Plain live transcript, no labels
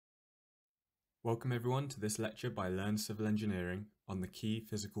Welcome everyone to this lecture by Learn Civil Engineering on the key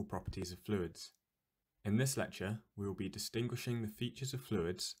physical properties of fluids. In this lecture, we will be distinguishing the features of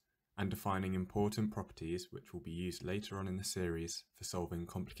fluids and defining important properties which will be used later on in the series for solving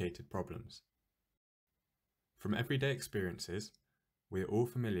complicated problems. From everyday experiences, we are all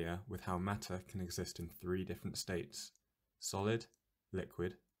familiar with how matter can exist in three different states: solid,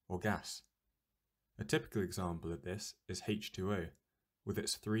 liquid, or gas. A typical example of this is H2O, with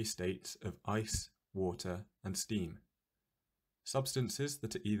its three states of ice, water, and steam. Substances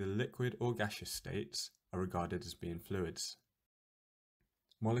that are either liquid or gaseous states are regarded as being fluids.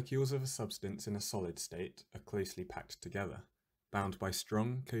 Molecules of a substance in a solid state are closely packed together, bound by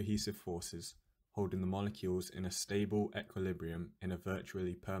strong cohesive forces holding the molecules in a stable equilibrium in a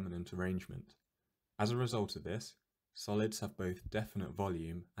virtually permanent arrangement. As a result of this, solids have both definite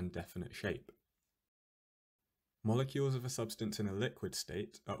volume and definite shape. Molecules of a substance in a liquid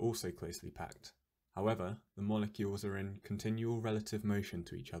state are also closely packed. However, the molecules are in continual relative motion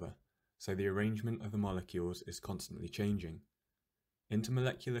to each other, so the arrangement of the molecules is constantly changing.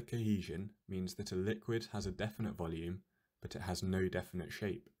 Intermolecular cohesion means that a liquid has a definite volume, but it has no definite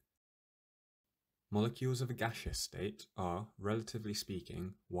shape. Molecules of a gaseous state are, relatively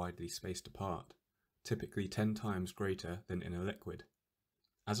speaking, widely spaced apart, typically 10 times greater than in a liquid.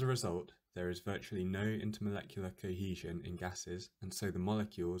 As a result, there is virtually no intermolecular cohesion in gases, and so the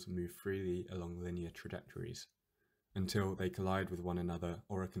molecules move freely along linear trajectories, until they collide with one another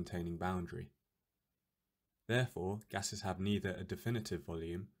or a containing boundary. Therefore, gases have neither a definitive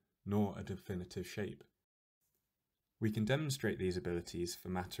volume nor a definitive shape. We can demonstrate these abilities for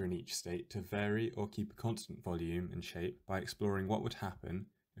matter in each state to vary or keep a constant volume and shape by exploring what would happen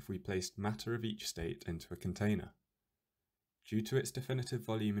if we placed matter of each state into a container. Due to its definitive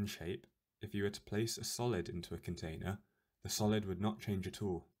volume and shape, if you were to place a solid into a container, the solid would not change at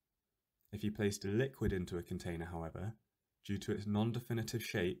all. If you placed a liquid into a container, however, due to its non-definitive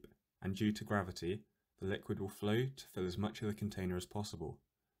shape and due to gravity, the liquid will flow to fill as much of the container as possible,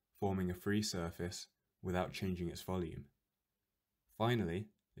 forming a free surface without changing its volume. Finally,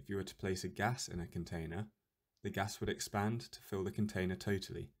 if you were to place a gas in a container, the gas would expand to fill the container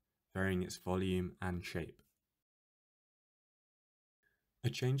totally, varying its volume and shape. A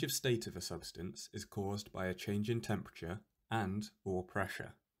change of state of a substance is caused by a change in temperature and/or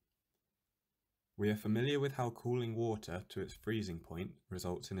pressure. We are familiar with how cooling water to its freezing point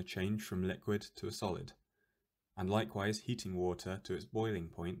results in a change from liquid to a solid, and likewise heating water to its boiling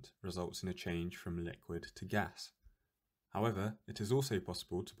point results in a change from liquid to gas. However, it is also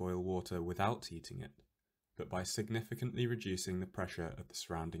possible to boil water without heating it, but by significantly reducing the pressure of the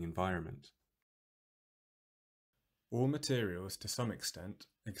surrounding environment. All materials, to some extent,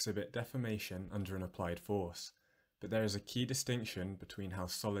 exhibit deformation under an applied force, but there is a key distinction between how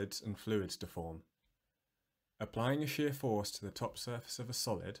solids and fluids deform. Applying a shear force to the top surface of a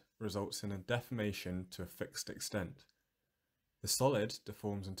solid results in a deformation to a fixed extent. The solid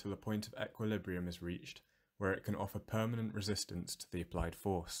deforms until a point of equilibrium is reached, where it can offer permanent resistance to the applied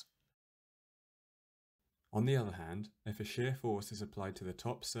force. On the other hand, if a shear force is applied to the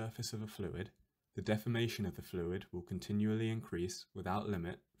top surface of a fluid, the deformation of the fluid will continually increase without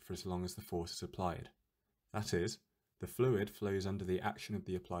limit for as long as the force is applied. That is, the fluid flows under the action of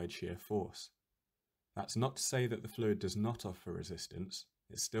the applied shear force. That's not to say that the fluid does not offer resistance,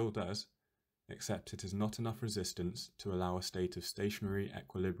 it still does, except it is not enough resistance to allow a state of stationary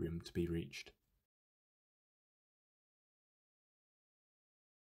equilibrium to be reached.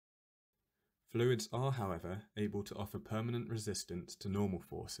 Fluids are, however, able to offer permanent resistance to normal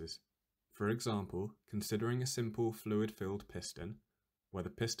forces. For example, considering a simple fluid-filled piston, where the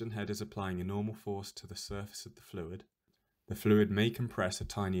piston head is applying a normal force to the surface of the fluid may compress a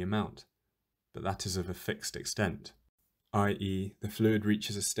tiny amount, but that is of a fixed extent, i.e. the fluid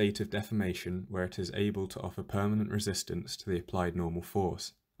reaches a state of deformation where it is able to offer permanent resistance to the applied normal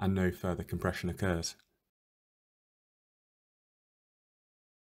force, and no further compression occurs.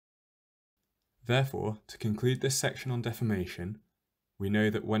 Therefore, to conclude this section on deformation, we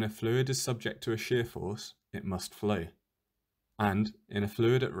know that when a fluid is subject to a shear force, it must flow. And, in a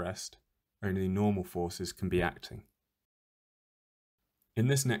fluid at rest, only normal forces can be acting. In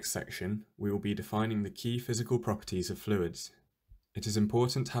this next section, we will be defining the key physical properties of fluids. It is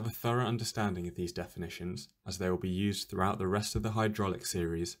important to have a thorough understanding of these definitions, as they will be used throughout the rest of the hydraulic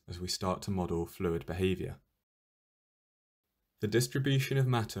series as we start to model fluid behaviour. The distribution of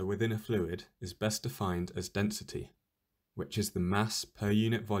matter within a fluid is best defined as density, which is the mass per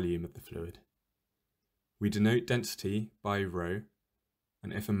unit volume of the fluid. We denote density by ρ,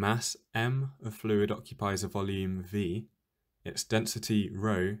 and if a mass m of fluid occupies a volume V, its density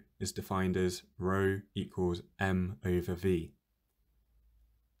ρ is defined as ρ equals m/v,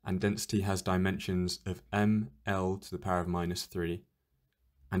 and density has dimensions of ml to the power of -3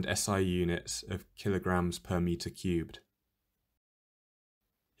 and SI units of kilograms per meter cubed.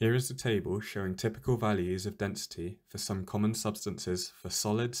 Here is the table showing typical values of density for some common substances for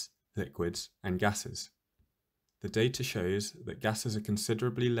solids, liquids, and gases. The data shows that gases are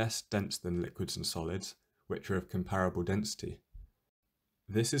considerably less dense than liquids and solids, which are of comparable density.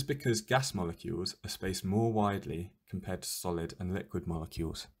 This is because gas molecules are spaced more widely compared to solid and liquid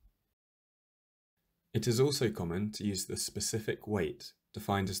molecules. It is also common to use the specific weight,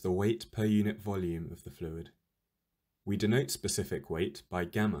 defined as the weight per unit volume of the fluid. We denote specific weight by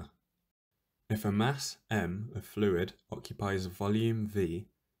gamma. If a mass m of fluid occupies a volume v,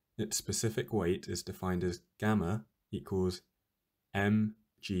 its specific weight is defined as gamma equals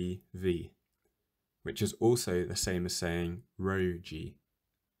mgv, which is also the same as saying ρg.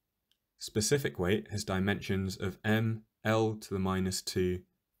 Specific weight has dimensions of ml to the -2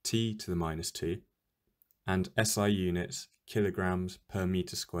 t to the -2 and SI units kilograms per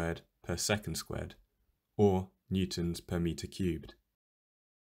meter squared per second squared, or newtons per meter cubed.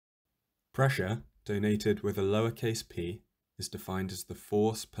 Pressure, denoted with a lowercase p, is defined as the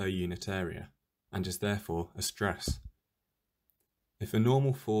force per unit area, and is therefore a stress. If a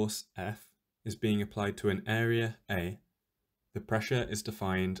normal force F is being applied to an area A, the pressure is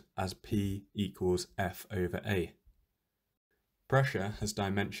defined as P equals F/A. Pressure has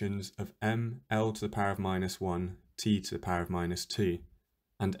dimensions of ml to the power of -1 t to the power of -2,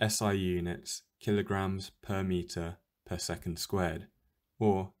 and SI units kilograms per meter per second squared,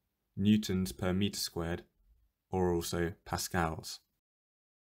 or newtons per meter squared, or also pascals.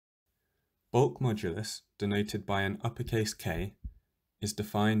 Bulk modulus, denoted by an uppercase K, is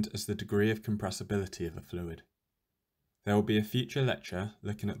defined as the degree of compressibility of a fluid. There will be a future lecture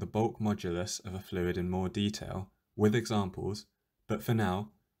looking at the bulk modulus of a fluid in more detail, with examples, but for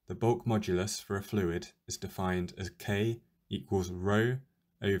now, the bulk modulus for a fluid is defined as K equals ρ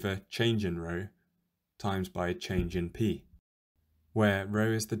over change in ρ times by change in P, where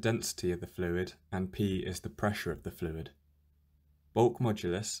ρ is the density of the fluid and P is the pressure of the fluid. Bulk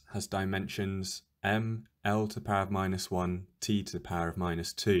modulus has dimensions ml to the power of -1 t to the power of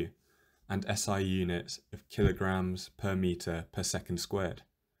 -2 and SI units of kilograms per meter per second squared,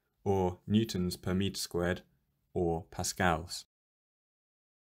 or newtons per meter squared, or pascals.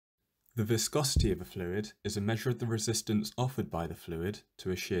 The viscosity of a fluid is a measure of the resistance offered by the fluid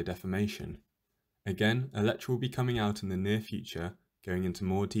to a shear deformation. Again, a lecture will be coming out in the near future going into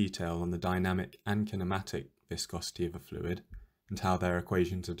more detail on the dynamic and kinematic viscosity of a fluid and how their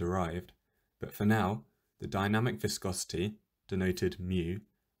equations are derived, but for now, the dynamic viscosity, denoted μ,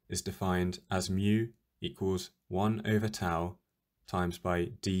 is defined as μ equals 1 over tau times by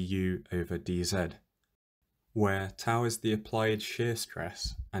du over dz, where tau is the applied shear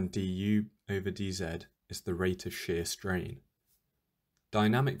stress and du over dz is the rate of shear strain.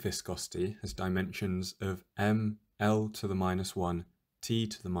 Dynamic viscosity has dimensions of ml to the -1 t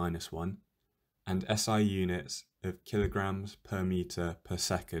to the -1 and SI units of kilograms per meter per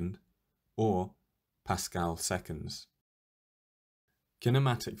second, or Pascal seconds.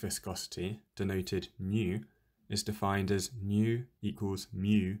 Kinematic viscosity, denoted nu, is defined as nu equals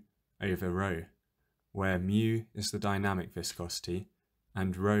mu over ρ, where mu is the dynamic viscosity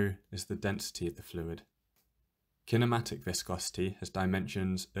and ρ is the density of the fluid. Kinematic viscosity has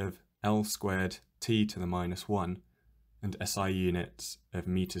dimensions of L squared t to the -1 and SI units of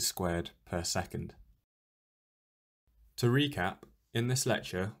meters squared per second. To recap, in this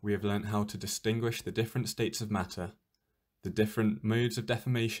lecture we have learnt how to distinguish the different states of matter, the different modes of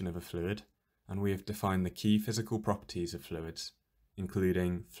deformation of a fluid, and we have defined the key physical properties of fluids,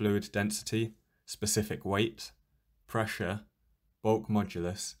 including fluid density, specific weight, pressure, bulk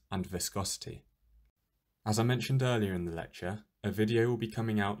modulus, and viscosity. As I mentioned earlier in the lecture, a video will be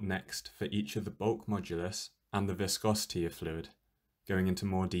coming out next for each of the bulk modulus and the viscosity of fluid, going into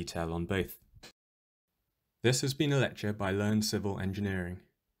more detail on both. This has been a lecture by Learn Civil Engineering.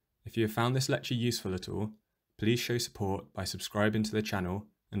 If you have found this lecture useful at all, please show support by subscribing to the channel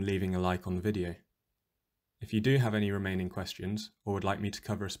and leaving a like on the video. If you do have any remaining questions or would like me to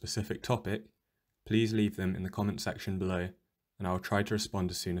cover a specific topic, please leave them in the comment section below and I will try to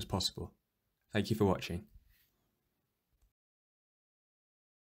respond as soon as possible. Thank you for watching.